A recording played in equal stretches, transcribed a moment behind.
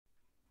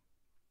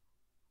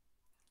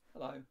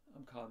Hello,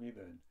 I'm Kyle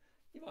Mewburn.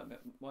 You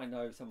might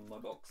know some of my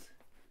books,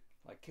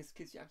 like Kiss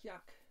Kiss Yuck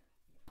Yuck,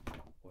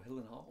 or Hill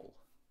and Hole,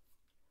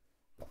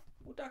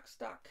 or Duck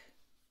Stuck,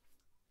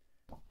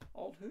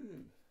 Old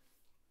Who,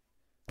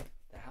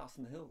 The House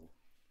on the Hill,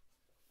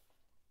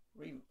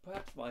 or even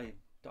perhaps my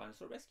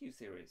Dinosaur Rescue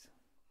series.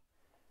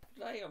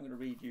 Today I'm going to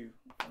read you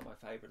one of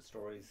my favourite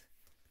stories,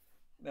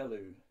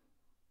 Melu.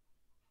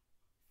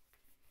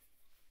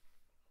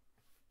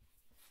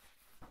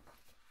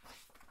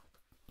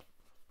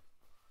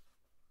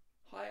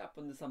 High up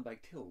on the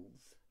sun-baked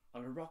hills,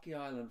 on a rocky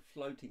island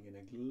floating in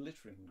a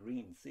glittering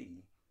green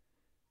sea,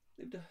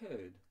 lived a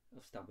herd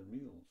of stubborn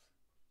mules.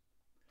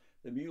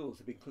 The mules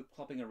had been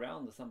clip-clopping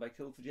around the sun-baked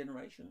hill for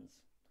generations.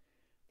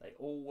 They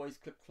always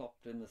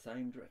clip-clopped in the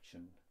same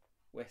direction,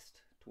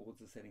 west towards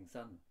the setting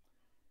sun,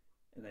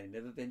 and they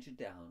never ventured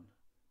down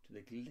to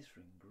the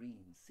glittering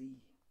green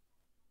sea.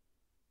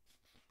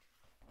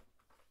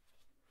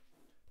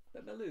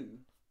 But Melu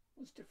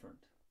was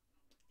different.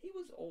 He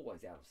was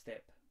always out of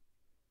step.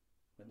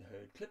 When the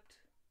herd clipped,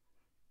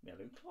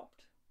 Melu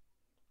clopped.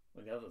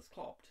 When the others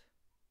clopped,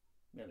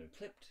 Melu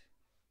clipped.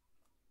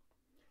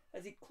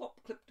 As he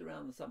clipped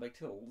around the sun-baked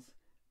hills,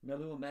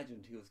 Melu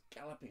imagined he was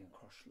galloping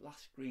across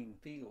lush green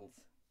fields.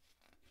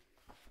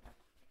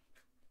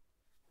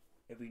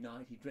 Every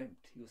night he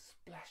dreamt he was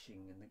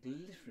splashing in the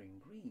glittering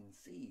green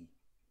sea.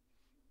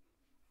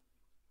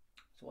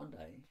 So one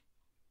day,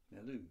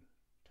 Melu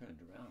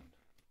turned around.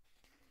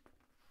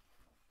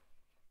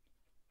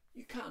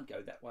 "You can't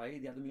go that way,"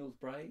 the other mules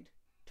brayed.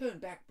 "Turn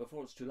back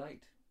before it's too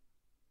late."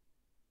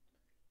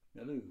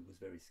 Melu was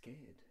very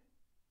scared,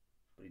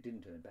 but he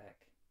didn't turn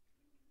back.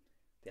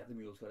 The other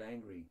mules got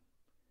angry.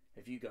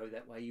 "If you go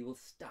that way, you will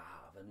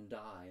starve and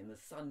die, and the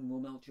sun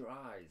will melt your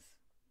eyes."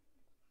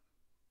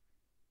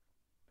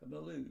 But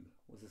Melu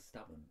was as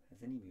stubborn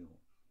as any mule,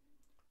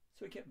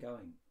 so he kept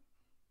going.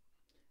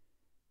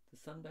 The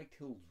sun-baked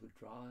hills were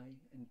dry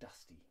and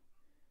dusty.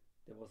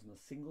 There wasn't a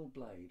single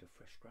blade of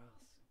fresh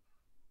grass.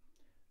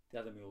 The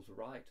other mules were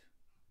right.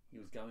 He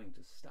was going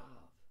to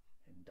starve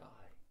and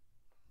die.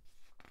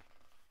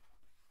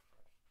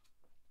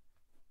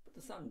 But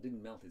the sun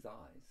didn't melt his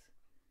eyes.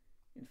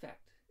 In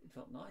fact, it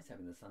felt nice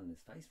having the sun in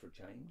his face for a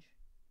change.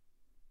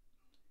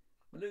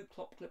 Melu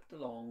clipped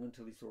along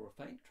until he saw a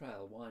faint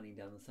trail winding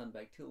down the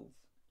sun-baked hills.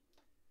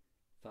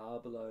 Far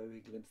below he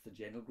glimpsed the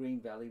gentle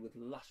green valley with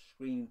lush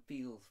green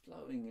fields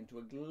flowing into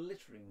a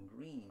glittering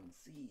green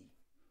sea.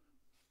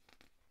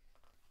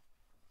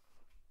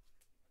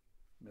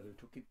 Melu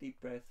took a deep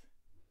breath.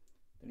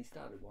 Then he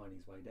started winding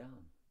his way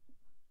down.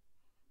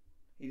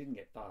 He didn't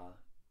get far.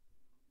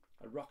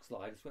 A rock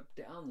slide swept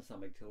down the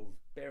sun-baked hills,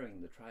 burying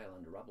the trail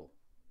under rubble.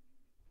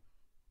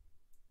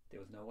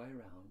 There was no way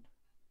around,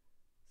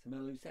 so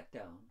Melu sat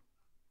down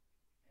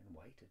and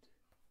waited.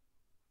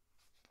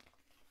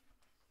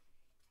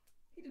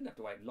 He didn't have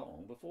to wait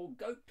long before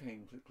Goat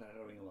came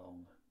clattering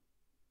along.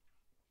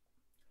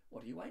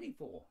 "What are you waiting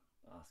for?"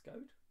 asked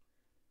Goat.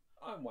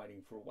 "I'm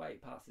waiting for a way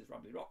past this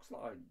rubbly rock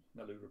slide,"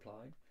 Melu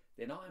replied.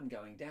 "Then I'm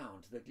going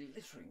down to the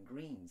glittering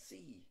green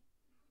sea."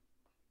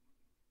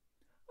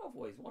 "I've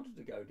always wanted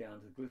to go down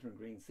to the glittering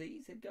green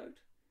sea," said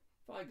Goat.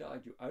 "If I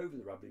guide you over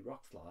the rubbly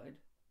rock slide,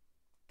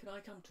 can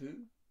I come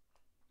too?"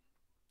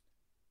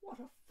 "What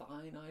a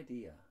fine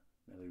idea,"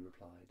 Melu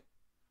replied.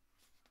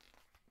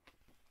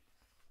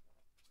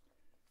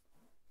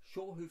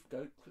 Sure-hoofed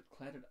Goat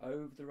clattered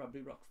over the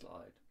rubbly rock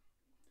slide.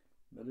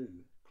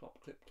 Melu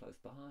clipped close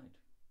behind.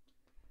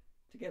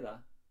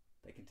 Together,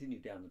 they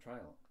continued down the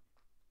trail.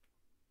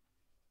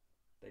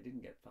 They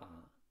didn't get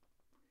far.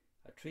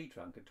 A tree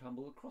trunk had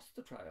tumbled across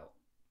the trail.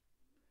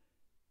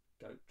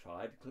 Goat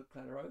tried to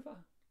clatter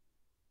over,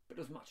 but it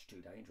was much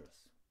too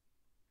dangerous.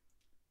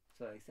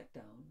 So they sat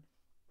down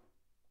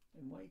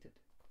and waited.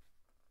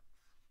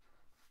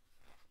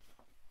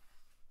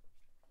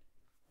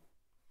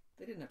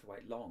 They didn't have to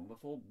wait long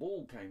before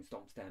Bull came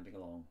stamping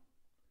along.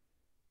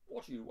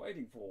 "What are you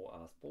waiting for?"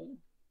 asked Bull.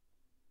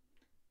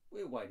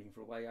 "We're waiting for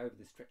a way over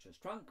this treacherous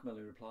trunk,"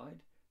 Melu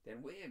replied.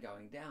 "Then we're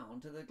going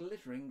down to the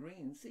glittering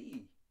green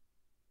sea."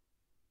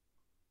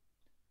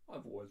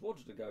 "I've always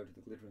wanted to go to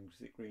the glittering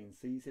green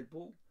sea," said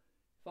Bull.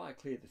 "If I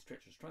clear this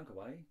treacherous trunk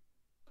away,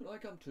 could I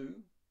come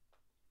too?"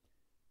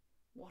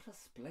 "What a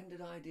splendid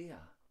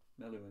idea,"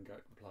 Melu and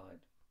Goat replied.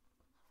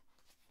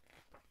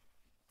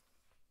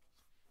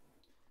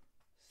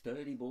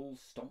 Sturdy Bull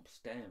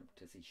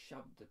stamped as he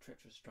shoved the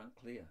treacherous trunk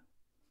clear.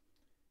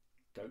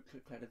 Goat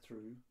clattered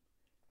through.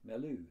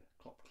 Melu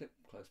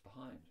clipped close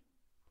behind.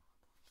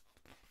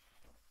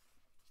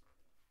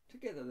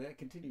 Together they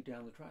continued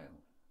down the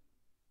trail.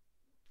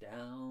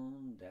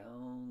 Down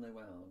they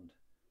wound.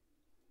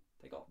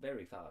 They got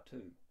very far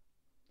too.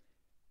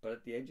 But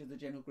at the edge of the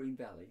gentle green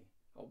valley,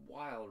 a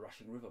wild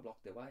rushing river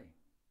blocked their way.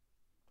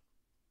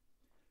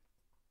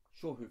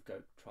 Sure-hoofed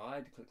Goat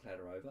tried to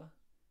clatter over,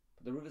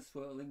 but the river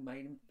swirling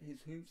made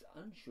his hooves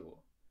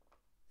unsure,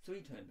 so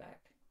he turned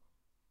back.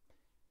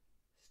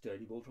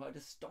 Sturdy Bull tried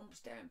to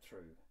stamp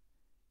through,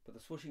 but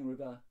the swishing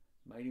river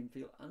made him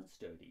feel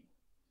unsturdy,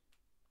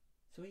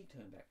 so he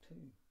turned back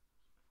too.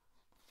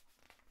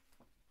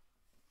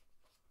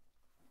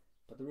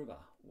 But the river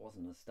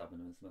wasn't as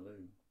stubborn as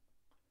Melu.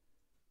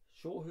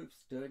 Shore hoofs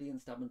sturdy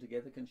and stubborn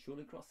together can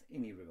surely cross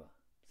any river,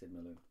 said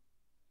Melu.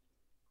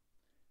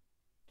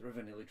 The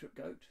river nearly tripped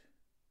Goat,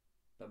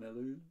 but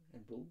Melu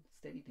and Bull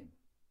steadied him.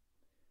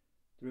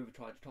 The river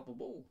tried to topple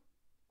Bull,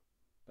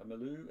 but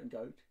Melu and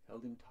Goat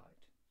held him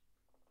tight.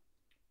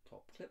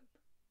 Clop clip,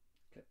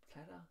 clip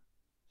clatter,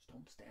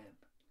 stomp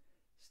stamp,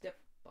 step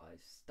by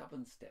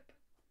stubborn step,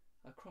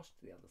 across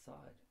to the other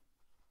side.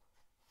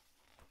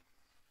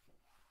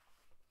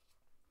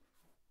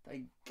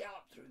 They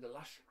galloped through the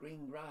lush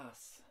green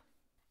grass.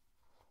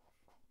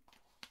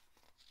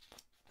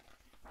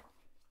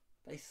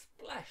 They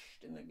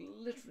splashed in the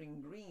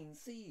glittering green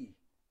sea.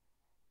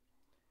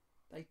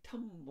 They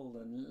tumbled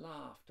and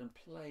laughed and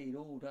played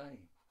all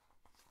day.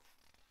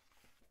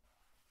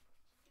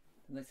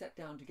 Then they sat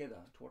down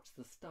together to watch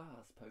the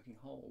stars poking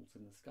holes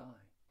in the sky,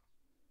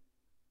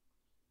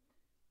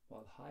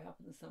 while high up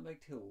in the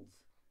sun-baked hills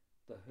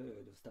the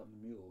herd of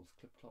stubborn mules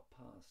clip-clop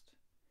past,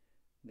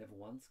 never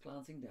once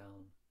glancing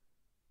down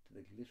to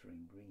the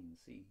glittering green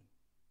sea.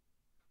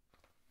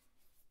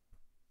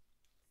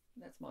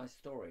 And that's my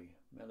story,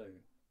 Melu.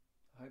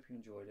 I hope you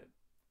enjoyed it.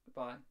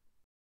 Goodbye.